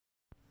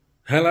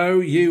Hello,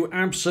 you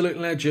absolute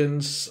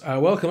legends.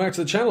 Welcome back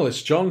to the channel.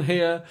 It's John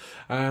here,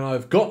 and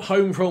I've got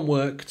home from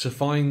work to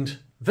find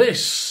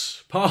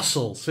this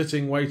parcel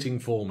sitting waiting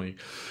for me.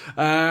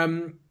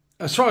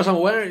 As far as I'm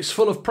aware, it's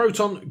full of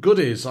Proton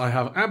goodies. I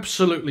have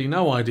absolutely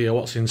no idea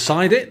what's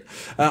inside it.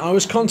 I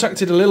was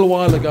contacted a little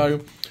while ago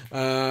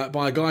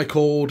by a guy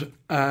called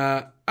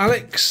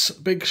Alex.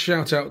 Big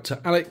shout out to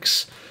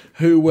Alex,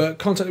 who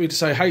contacted me to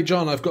say, "Hey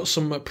John, I've got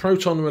some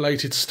Proton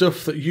related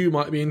stuff that you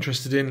might be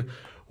interested in.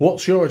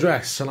 What's your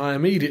address?" And I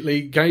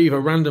immediately gave a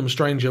random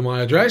stranger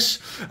my address,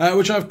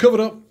 which I've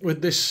covered up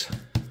with this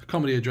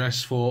comedy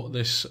address for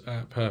this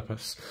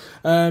purpose.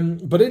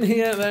 But in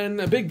here then,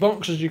 a big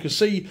box, as you can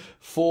see,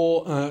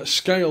 for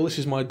scale. This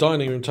is my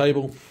dining room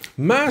table.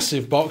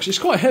 Massive box. It's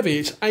quite heavy.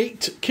 It's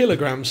 8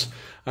 kilograms.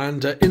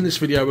 And in this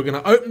video, we're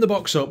going to open the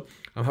box up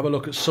and have a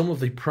look at some of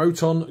the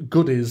Proton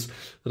goodies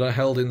that are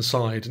held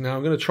inside. Now,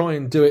 I'm going to try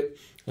and do it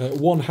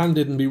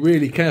one-handed and be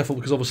really careful,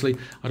 because obviously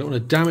I don't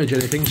want to damage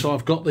anything. So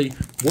I've got the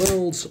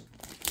world's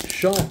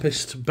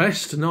sharpest,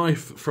 best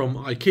knife from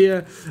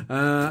IKEA,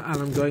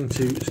 and I'm going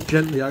to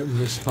gently open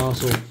this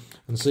parcel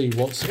and see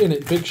what's in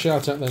it. Big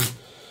shout out then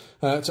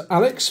to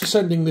Alex for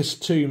sending this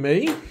to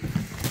me.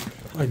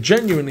 I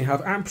genuinely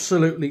have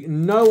absolutely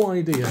no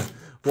idea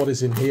what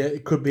is in here.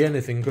 It could be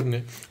anything, couldn't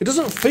it? It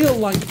doesn't feel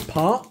like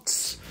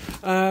parts,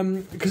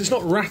 because it's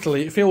not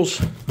rattly. It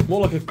feels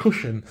more like a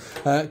cushion.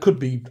 It could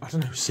be, I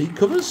don't know, seat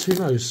covers? Who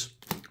knows?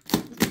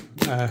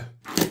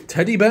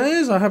 Teddy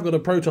bears? I have got a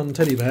Proton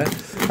teddy bear.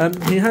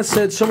 He has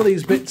said some of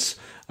these bits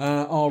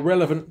are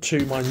relevant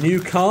to my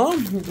new car,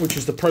 which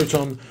is the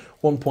Proton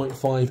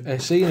 1.5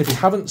 SE. And if you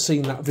haven't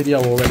seen that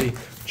video already,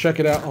 check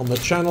it out on the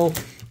channel.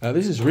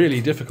 This is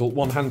really difficult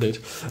one-handed.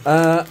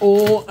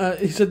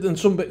 He said then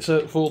some bits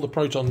are for the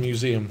Proton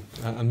Museum,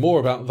 and more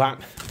about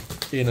that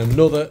in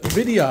another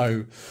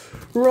video.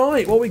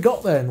 Right, what we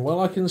got then? Well,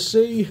 I can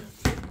see,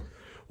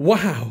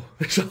 wow,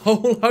 there's a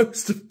whole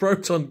host of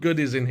Proton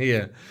goodies in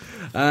here.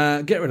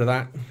 Get rid of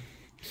that.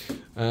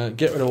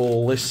 Get rid of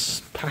all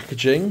this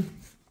packaging.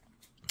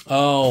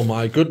 Oh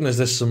my goodness,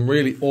 there's some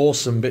really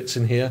awesome bits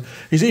in here.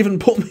 He's even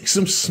put me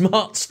some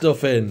smart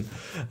stuff in.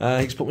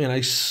 He's put me in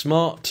a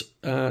smart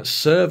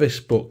service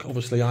book.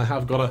 Obviously, I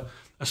have got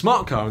a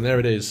smart car, and there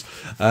it is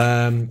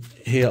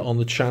here on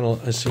the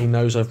channel. As he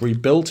knows, I've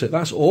rebuilt it.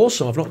 That's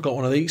awesome. I've not got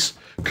one of these.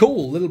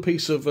 Cool little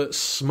piece of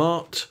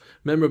smart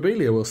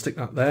memorabilia. We'll stick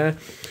that there.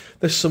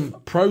 There's some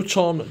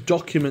Proton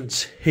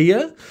documents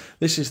here.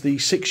 This is the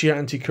 6-year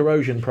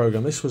anti-corrosion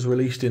program. This was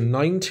released in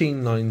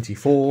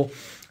 1994.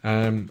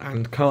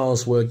 And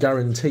cars were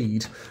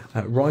guaranteed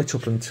right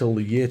up until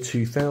the year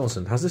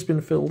 2000. Has this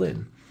been filled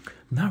in?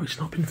 No, it's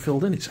not been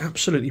filled in. It's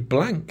absolutely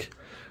blank.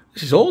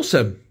 This is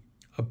awesome.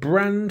 A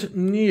brand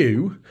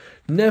new,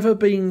 never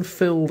been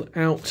filled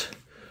out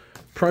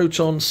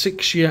Proton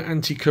 6-year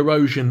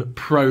anti-corrosion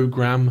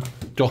program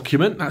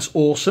document. That's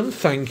awesome.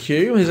 Thank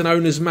you. Here's an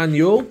owner's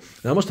manual.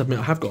 Now, I must admit,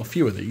 I have got a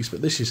few of these,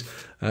 but this is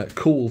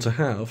cool to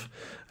have.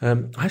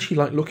 I actually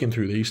like looking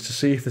through these to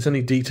see if there's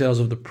any details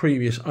of the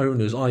previous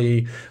owners,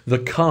 i.e. the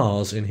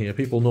cars in here.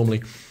 People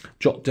normally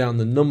jot down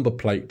the number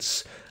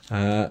plates,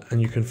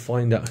 and you can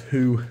find out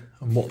who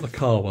and what the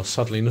car was.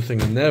 Sadly, nothing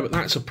in there, but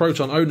that's a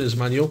Proton owner's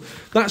manual.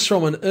 That's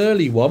from an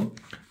early one.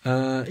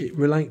 It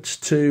relates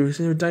to, is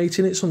there a date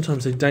in it?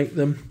 Sometimes they date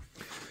them.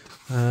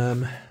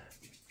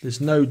 There's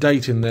no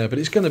date in there, but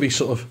it's going to be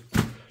sort of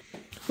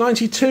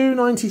 92,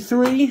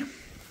 93.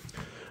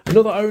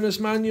 Another owner's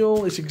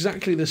manual. It's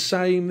exactly the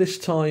same. This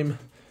time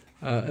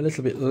a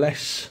little bit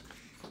less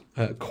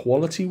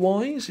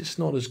quality-wise. It's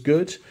not as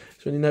good. Is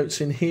there any notes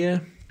in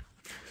here?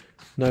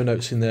 No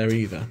notes in there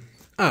either.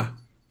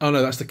 Oh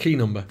no, that's the key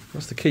number.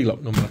 That's the key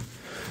lock number.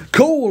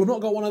 Cool, I've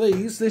not got one of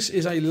these. This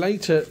is a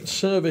later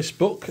service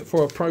book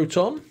for a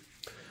Proton.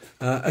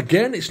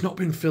 Again, it's not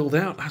been filled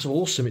out. That's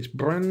awesome. It's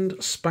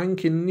brand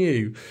spanking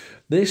new.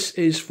 This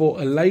is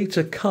for a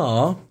later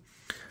car.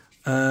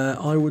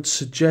 I would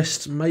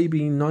suggest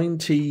maybe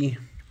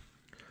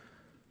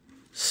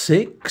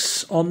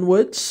 96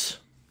 onwards.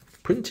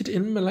 Printed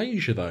in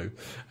Malaysia, though.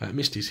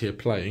 Misty's here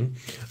playing.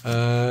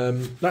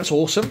 That's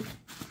awesome.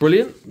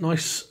 Brilliant.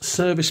 Nice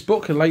service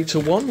book, a later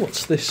one.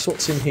 What's this?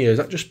 What's in here? Is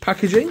that just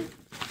packaging?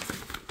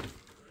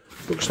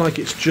 Looks like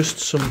it's just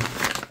some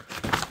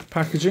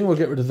packaging. We'll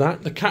get rid of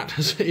that. The cat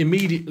has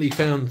immediately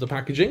found the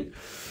packaging.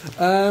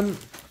 There's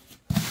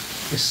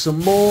some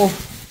more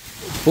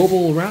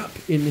bubble wrap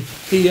in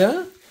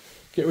here.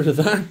 Get rid of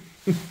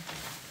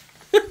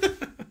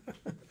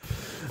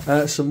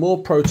that. Some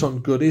more Proton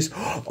goodies.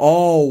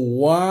 Oh,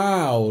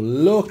 wow.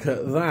 Look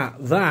at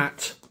that.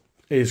 That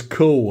is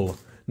cool.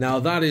 Now,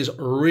 that is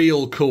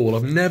real cool.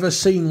 I've never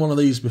seen one of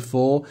these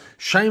before.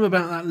 Shame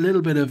about that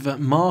little bit of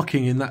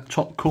marking in that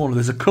top corner.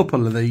 There's a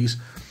couple of these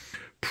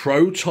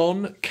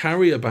Proton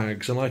carrier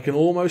bags, and I can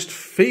almost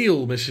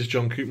feel Mrs.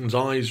 John Coopman's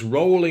eyes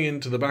rolling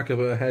into the back of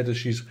her head as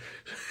she's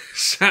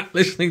sat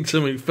listening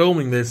to me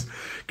filming this,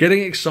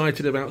 getting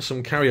excited about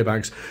some carrier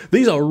bags.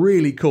 These are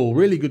really cool,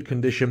 really good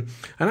condition,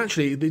 and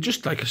actually they're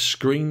just like a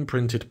screen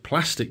printed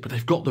plastic, but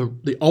they've got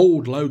the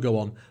old logo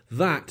on.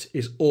 That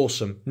is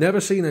awesome.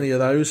 Never seen any of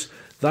those.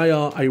 They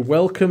are a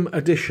welcome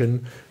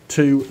addition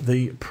to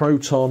the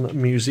Proton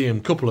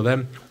Museum. Couple of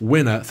them.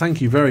 Winner.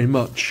 Thank you very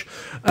much.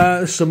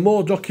 Some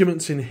more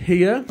documents in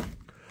here.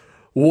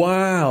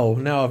 Wow.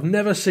 Now, I've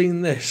never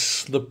seen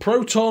this. The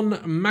Proton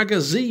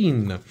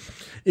Magazine.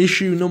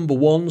 Issue number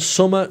 1,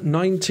 summer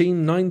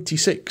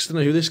 1996. Don't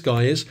know who this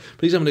guy is,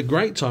 but he's having a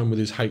great time with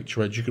his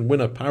H-Reg. You can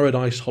win a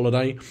paradise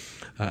holiday.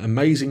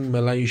 Amazing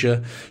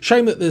Malaysia.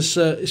 Shame that there's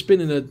it's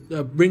been in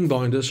a ring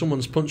binder.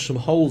 Someone's punched some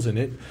holes in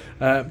it.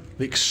 The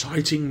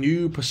exciting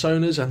new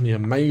personas and the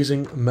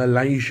amazing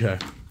Malaysia.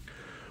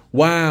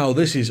 Wow,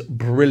 this is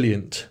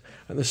brilliant.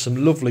 And there's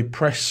some lovely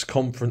press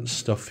conference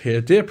stuff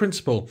here. Dear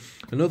Principal,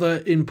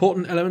 another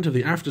important element of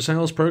the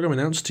after-sales program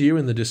announced to you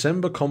in the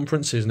December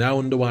conference is now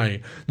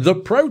underway. The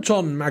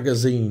Proton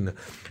Magazine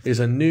is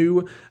a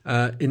new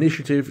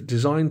initiative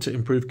designed to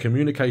improve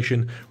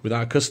communication with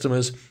our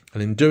customers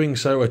and in doing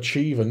so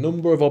achieve a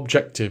number of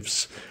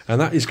objectives. And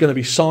that is going to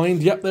be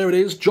signed. Yep, there it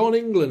is. John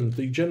England,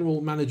 the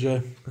General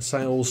Manager,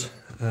 Sales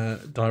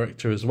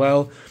Director as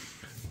well.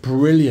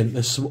 Brilliant.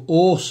 There's some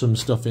awesome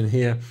stuff in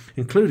here,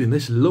 including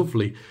this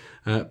lovely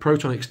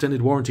Proton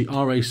Extended Warranty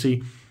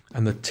RAC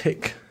and the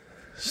tick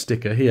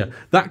sticker here.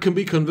 That can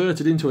be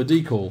converted into a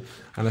decal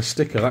and a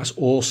sticker. That's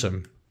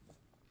awesome.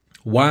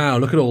 Wow,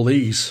 look at all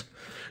these.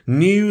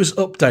 News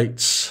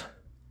updates.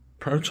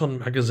 Proton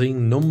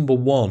Magazine number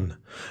 1.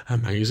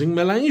 Amazing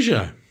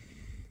Malaysia.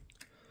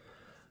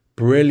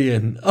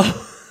 Brilliant.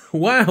 Oh,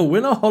 wow,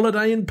 win a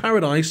holiday in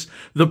paradise.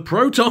 The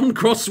Proton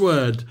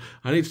crossword.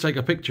 I need to take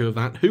a picture of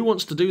that. Who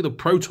wants to do the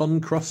Proton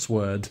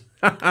crossword?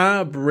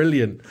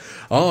 Brilliant.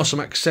 Oh, some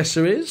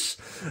accessories.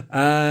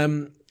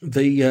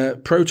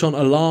 The Proton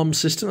alarm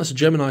system. That's a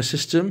Gemini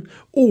system.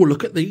 Oh,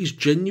 look at these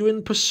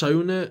genuine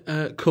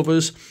persona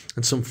covers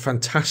and some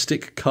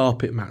fantastic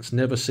carpet mats.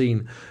 Never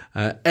seen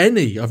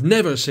any. I've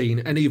never seen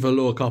any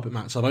velour carpet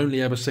mats. I've only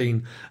ever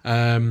seen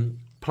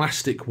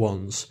plastic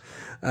ones.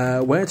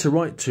 Where to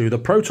write to? The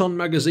Proton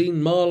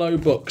Magazine Marlowe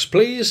Books.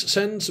 Please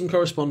send some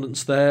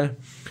correspondence there.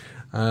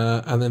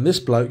 And then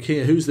this bloke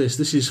here, who's this?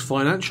 This is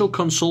financial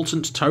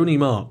consultant Tony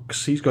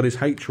Marks. He's got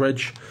his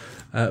H-Reg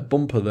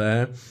bumper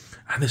there.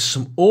 And there's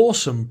some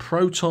awesome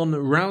Proton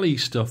Rally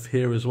stuff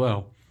here as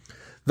well.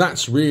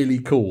 That's really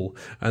cool.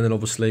 And then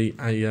obviously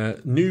a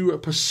new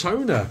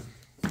persona.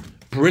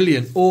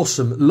 Brilliant,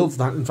 awesome, love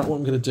that. In fact, what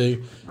I'm going to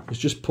do is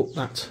just put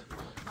that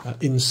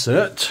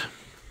insert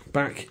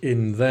back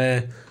in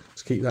there.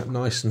 Let's keep that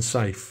nice and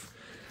safe.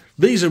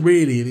 These are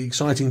really the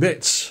exciting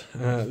bits,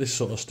 this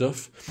sort of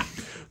stuff.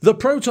 The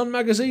Proton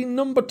Magazine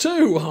number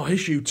 2. Oh,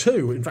 issue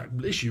 2. In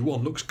fact, issue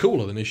 1 looks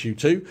cooler than issue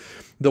 2.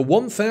 The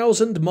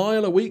 1,000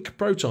 mile a week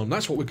Proton.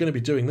 That's what we're going to be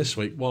doing this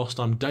week whilst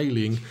I'm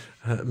dailying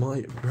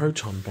my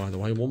Proton, by the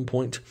way,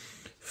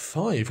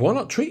 1.5. Why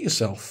not treat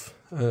yourself?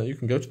 You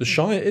can go to the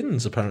Shire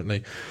Inns,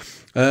 apparently.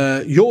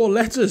 Your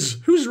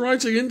letters. Who's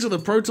writing into the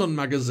Proton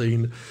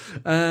Magazine?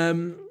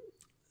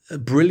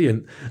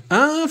 Brilliant.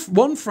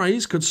 One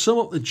phrase could sum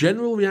up the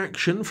general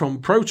reaction from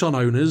Proton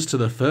owners to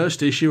the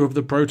first issue of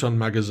the Proton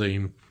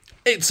Magazine.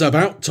 It's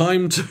about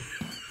time to...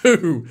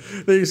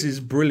 This is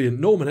brilliant.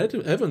 Norman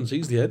Evans,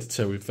 he's the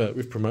editor.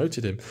 We've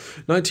promoted him.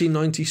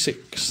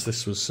 1996,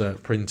 this was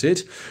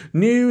printed.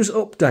 News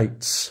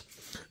updates.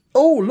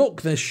 Oh,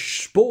 look, they're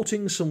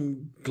sporting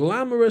some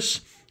glamorous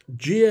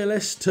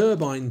GLS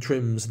turbine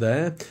trims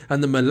there,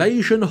 and the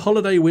Malaysian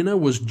holiday winner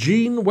was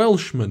Jean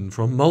Welshman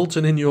from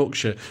Malton in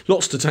Yorkshire.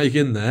 Lots to take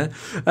in there.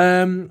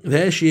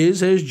 There she is.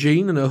 There's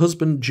Jean and her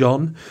husband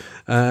John.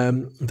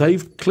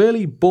 They've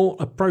clearly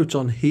bought a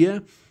Proton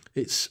here.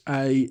 It's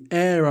a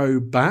aero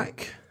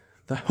back.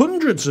 The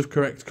hundreds of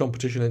correct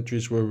competition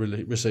entries were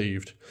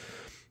received.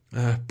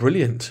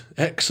 Brilliant.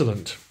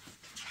 Excellent.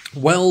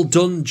 Well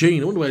done,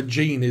 Jean. I wonder where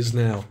Jean is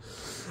now.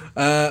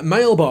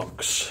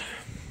 Mailbox.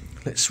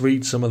 Let's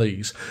read some of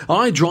these.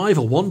 I drive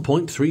a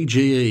 1.3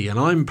 GE and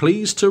I'm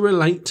pleased to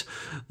relate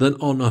that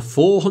on a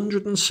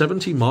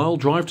 470-mile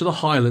drive to the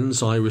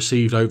Highlands, I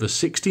received over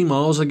 60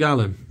 miles a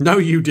gallon. No,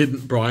 you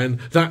didn't, Brian.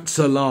 That's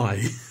a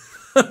lie.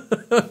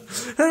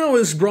 How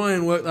has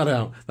Brian worked that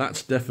out?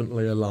 That's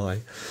definitely a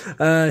lie.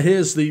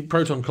 Here's the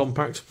Proton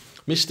Compact.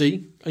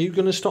 Misty, are you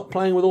going to stop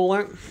playing with all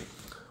that?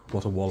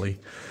 What a wally.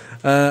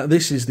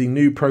 This is the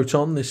new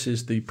Proton. This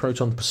is the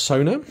Proton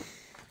Persona.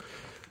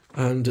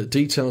 And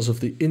details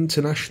of the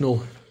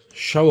International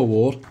Show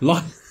Award.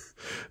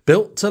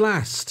 Built to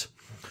last.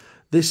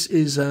 This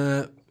is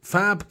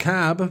Fab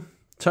Cab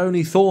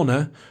Tony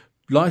Thorner,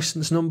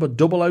 license number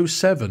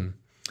 007.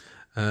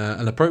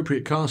 An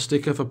appropriate car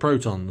sticker for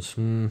Protons.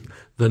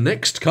 The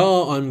next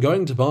car I'm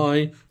going to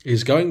buy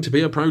is going to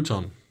be a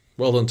Proton.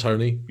 Well done,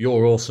 Tony.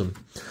 You're awesome.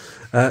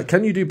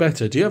 Can you do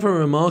better? Do you have a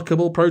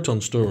remarkable Proton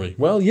story?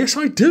 Well, yes,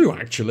 I do,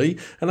 actually.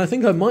 And I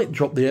think I might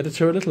drop the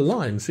editor a little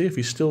line, see if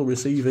he's still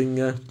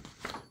receiving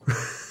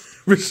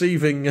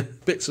receiving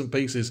bits and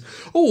pieces.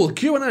 Oh, the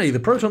Q&A, the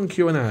Proton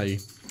Q&A.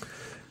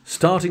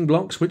 Starting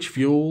blocks, which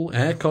fuel,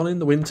 aircon in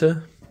the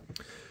winter.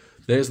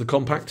 There's the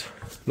compact,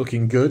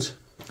 looking good.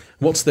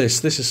 What's this?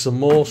 This is some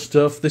more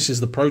stuff. This is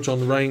the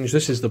Proton range.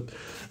 This is the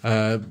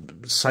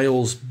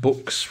sales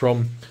books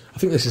from, I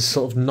think this is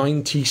sort of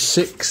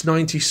 96,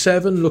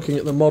 97. Looking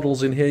at the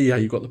models in here, yeah,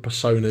 you've got the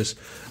Personas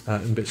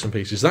and bits and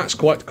pieces. That's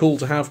quite cool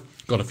to have.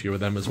 Got a few of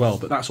them as well,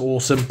 but that's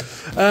awesome.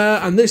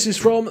 And this is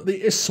from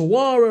the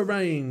Iswara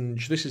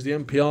range. This is the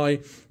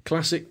MPI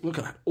Classic. Look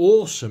at that.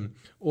 Awesome,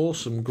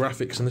 awesome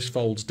graphics. And this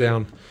folds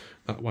down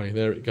that way.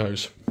 There it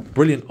goes.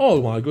 Brilliant.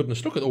 Oh my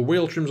goodness. Look at the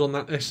wheel trims on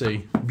that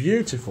SE.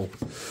 Beautiful.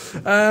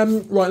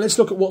 Right, let's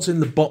look at what's in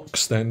the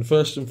box then,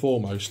 first and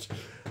foremost.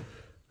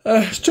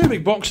 It's two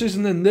big boxes,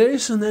 and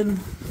then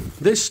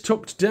this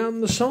tucked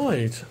down the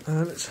side.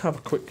 Let's have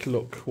a quick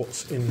look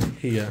what's in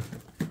here.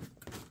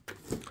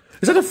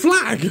 Is that a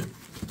flag?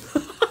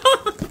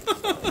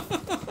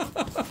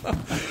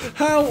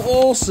 How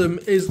awesome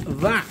is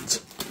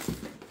that?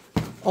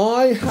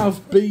 I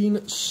have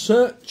been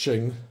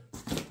searching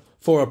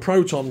for a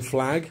Proton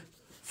flag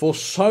for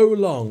so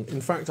long.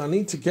 In fact, I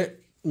need to get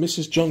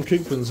Mrs. John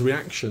Coopman's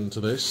reaction to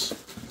this.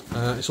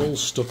 It's all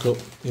stuck up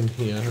in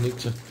here. I need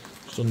to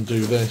just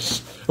undo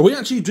this. We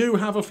actually do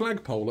have a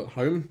flagpole at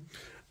home.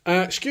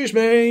 Excuse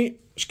me.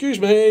 Excuse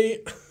me.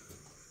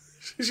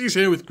 She's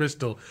here with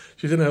Crystal.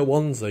 She's in her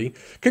onesie.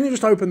 Can you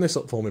just open this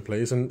up for me,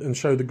 please, and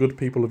show the good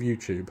people of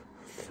YouTube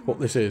what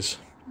this is?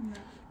 No.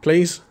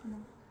 Please? No.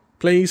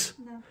 Please?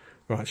 No.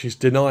 Right, she's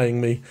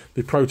denying me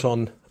the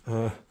Proton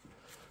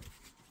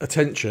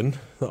attention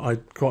that I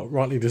quite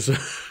rightly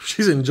deserve.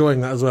 She's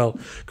enjoying that as well.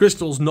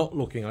 Crystal's not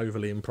looking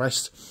overly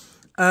impressed.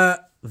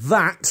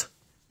 That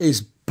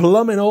is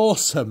blooming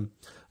awesome.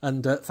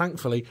 And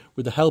thankfully,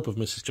 with the help of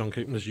Mrs. John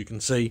Coopman, as you can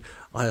see,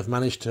 I have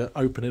managed to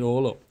open it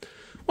all up.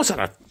 What's that,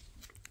 a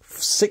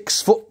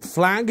 6-foot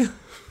flag?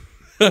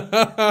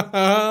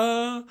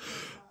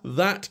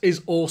 That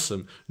is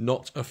awesome.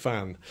 Not a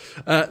fan.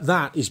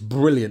 That is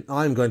brilliant.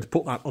 I'm going to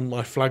put that on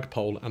my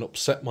flagpole and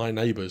upset my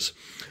neighbours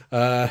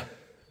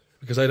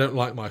because they don't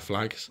like my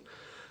flags.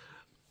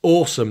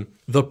 Awesome.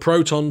 The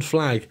Proton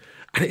flag.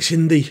 And it's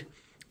in the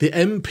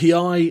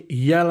MPI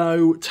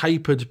yellow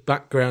tapered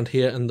background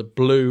here and the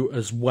blue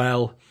as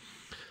well.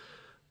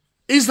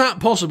 Is that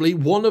possibly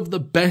one of the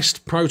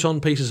best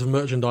Proton pieces of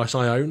merchandise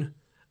I own?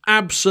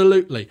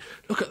 Absolutely.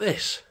 Look at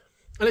this.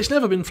 And it's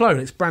never been flown.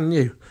 It's brand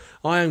new.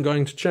 I am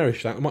going to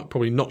cherish that. I might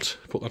probably not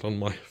put that on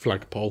my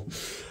flagpole.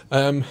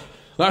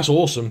 That's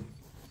awesome.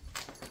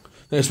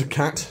 There's the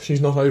cat.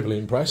 She's not overly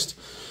impressed.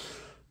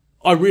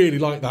 I really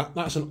like that.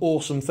 That's an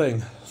awesome thing.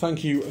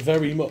 Thank you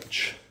very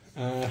much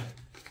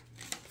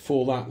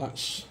for that.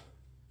 That's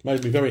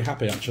made me very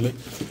happy, actually.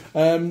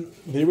 The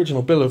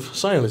original bill of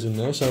sale is in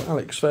there, so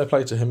Alex, fair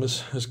play to him,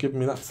 has given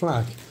me that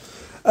flag.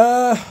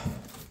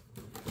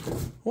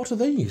 What are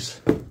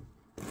these?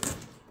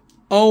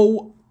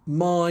 Oh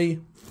my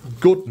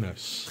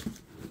goodness.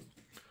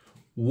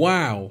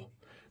 Wow.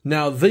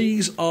 Now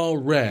these are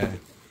rare.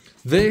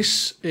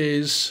 This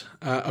is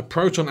a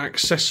Proton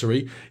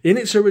accessory in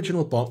its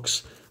original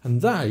box,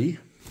 and they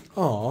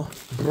are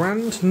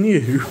brand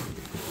new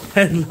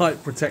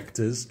headlight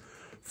protectors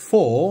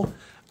for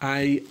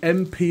a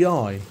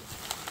MPI.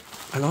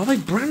 And are they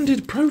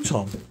branded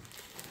Proton?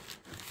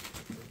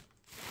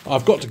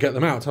 I've got to get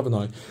them out, haven't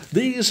I?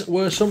 These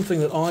were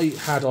something that I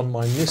had on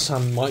my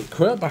Nissan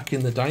Micra back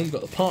in the day. You've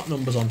got the part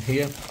numbers on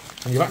here,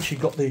 and you've actually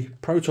got the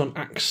Proton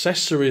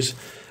accessories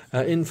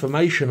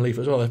information leaf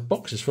as well. The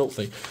box is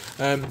filthy.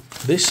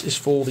 This is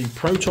for the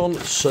Proton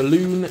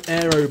Saloon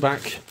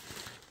Aerobac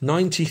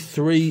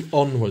 93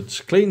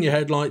 onwards. Clean your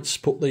headlights,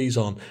 put these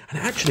on. And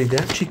actually, they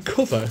actually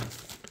cover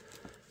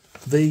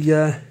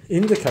the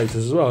indicators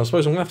as well. I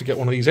suppose I'm going to have to get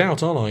one of these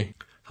out, aren't I?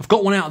 I've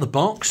got one out of the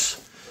box.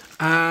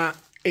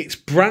 It's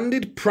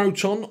branded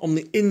Proton on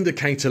the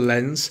indicator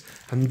lens,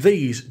 and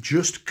these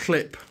just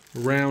clip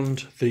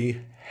round the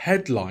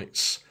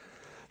headlights.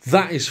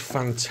 That is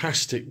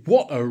fantastic.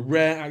 What a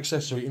rare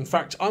accessory. In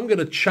fact, I'm going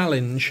to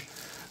challenge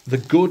the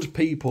good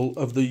people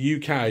of the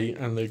UK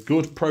and the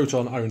good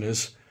Proton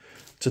owners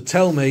to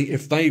tell me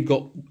if they've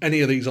got any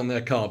of these on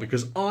their car,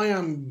 because I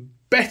am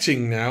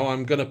betting now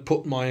I'm going to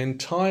put my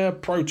entire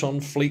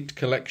Proton fleet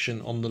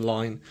collection on the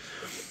line.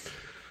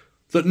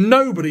 That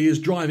nobody is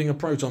driving a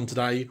Proton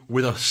today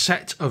with a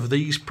set of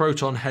these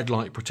Proton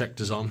headlight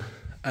protectors on,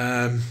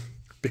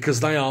 because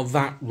they are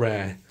that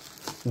rare.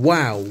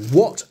 Wow,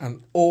 what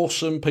an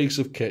awesome piece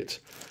of kit.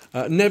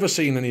 Never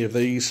seen any of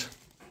these.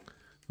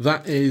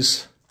 That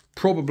is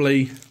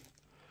probably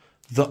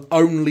the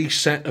only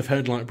set of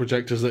headlight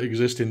protectors that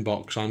exist in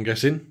box, I'm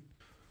guessing.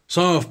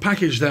 So I've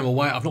packaged them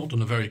away. I've not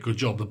done a very good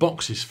job. The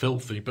box is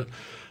filthy, but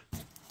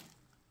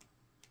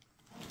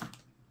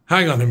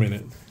hang on a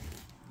minute.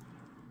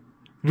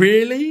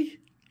 Really?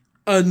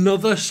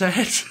 Another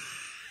set?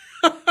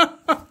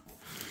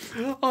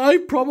 I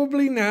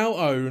probably now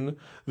own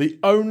the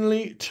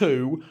only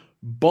two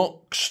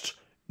boxed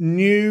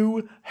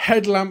new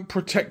headlamp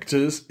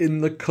protectors in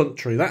the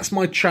country. That's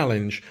my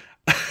challenge.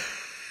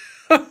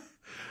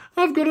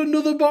 I've got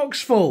another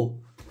box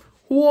full.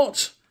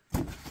 What?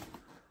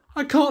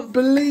 I can't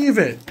believe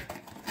it.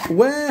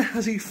 Where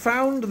has he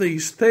found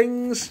these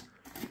things?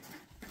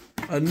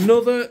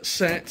 Another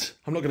set,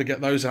 I'm not going to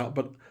get those out,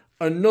 but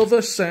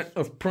another set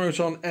of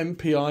Proton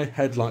MPI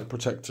headlight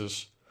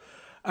protectors.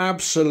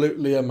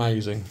 Absolutely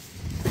amazing.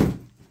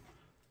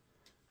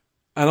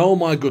 And oh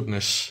my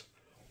goodness,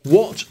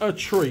 what a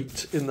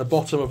treat in the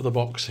bottom of the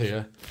box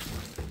here.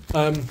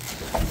 I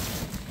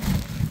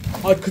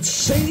could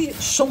see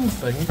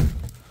something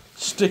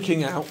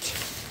sticking out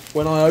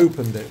when I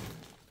opened it.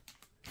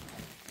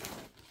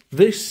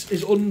 This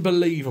is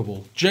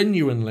unbelievable.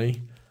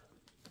 Genuinely,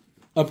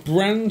 a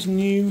brand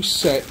new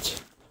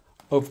set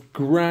of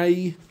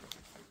grey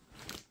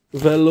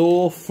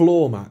velour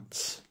floor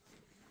mats.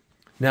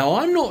 Now,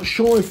 I'm not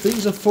sure if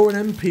these are for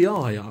an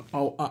MPI.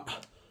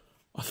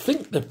 I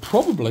think they're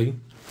probably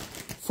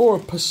for a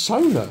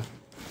Persona.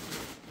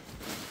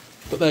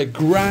 But they're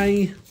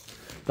grey.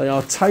 They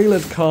are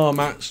tailored car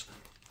mats.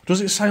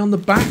 Does it say on the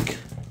back?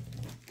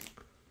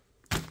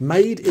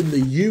 Made in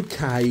the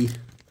UK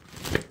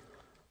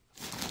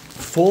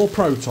for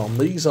Proton.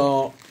 These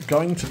are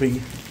going to be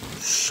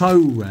so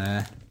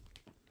rare.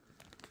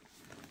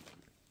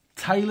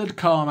 Tailored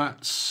car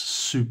mats,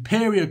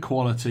 superior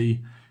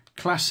quality,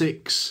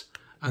 classics,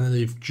 and then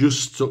they've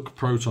just stuck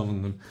Proton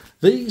on them.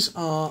 These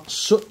are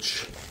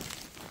such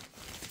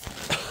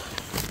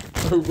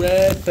a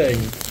rare thing.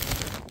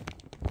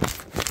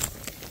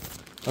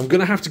 I'm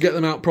going to have to get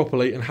them out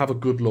properly and have a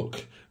good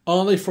look.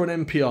 Are they for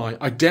an MPI?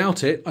 I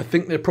doubt it. I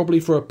think they're probably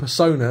for a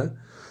Persona.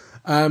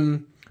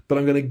 But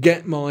I'm going to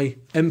get my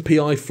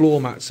MPI floor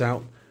mats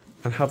out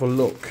and have a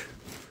look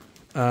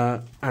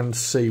and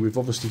see. We've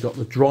obviously got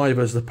the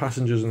drivers, the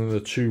passengers, and the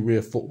two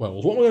rear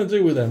footwells. What am I going to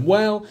do with them?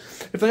 Well,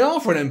 if they are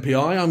for an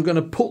MPI, I'm going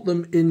to put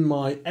them in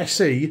my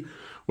SE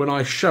when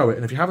I show it.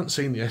 And if you haven't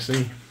seen the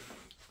SE,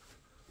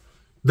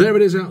 there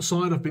it is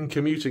outside. I've been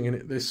commuting in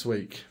it this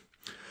week.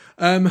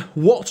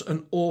 What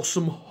an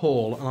awesome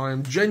haul. And I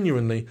am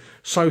genuinely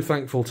so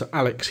thankful to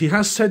Alex. He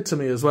has said to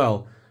me as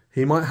well,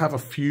 he might have a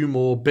few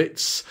more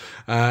bits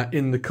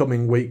in the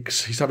coming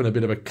weeks. He's having a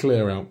bit of a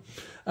clear out.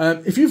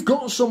 If you've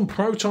got some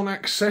Proton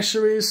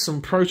accessories,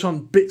 some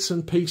Proton bits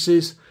and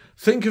pieces,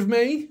 think of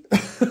me.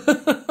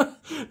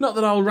 Not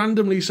that I'll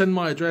randomly send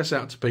my address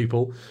out to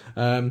people,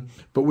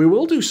 but we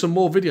will do some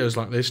more videos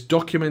like this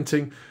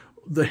documenting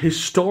the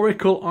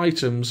historical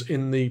items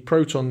in the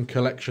Proton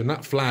collection.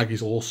 That flag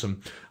is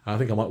awesome. I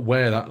think I might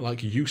wear that like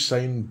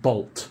Usain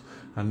Bolt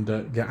and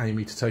get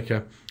Amy to take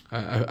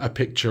a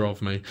picture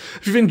of me.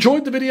 If you've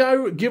enjoyed the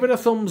video, give it a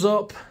thumbs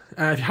up.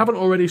 If you haven't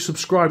already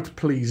subscribed,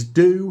 please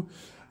do.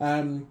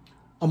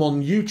 I'm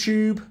on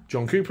YouTube,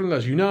 John Coupland,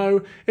 as you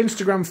know,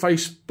 Instagram,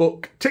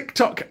 Facebook,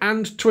 TikTok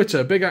and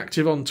Twitter. Big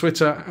active on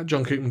Twitter, at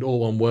John Coupland, all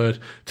one word.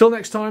 Till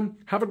next time,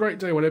 have a great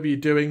day, whatever you're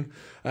doing.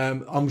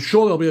 I'm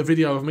sure there'll be a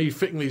video of me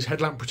fitting these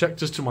headlamp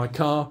protectors to my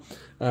car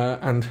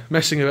and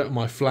messing about with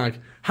my flag.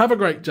 Have a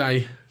great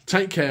day.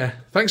 Take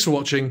care. Thanks for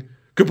watching.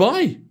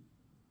 Goodbye.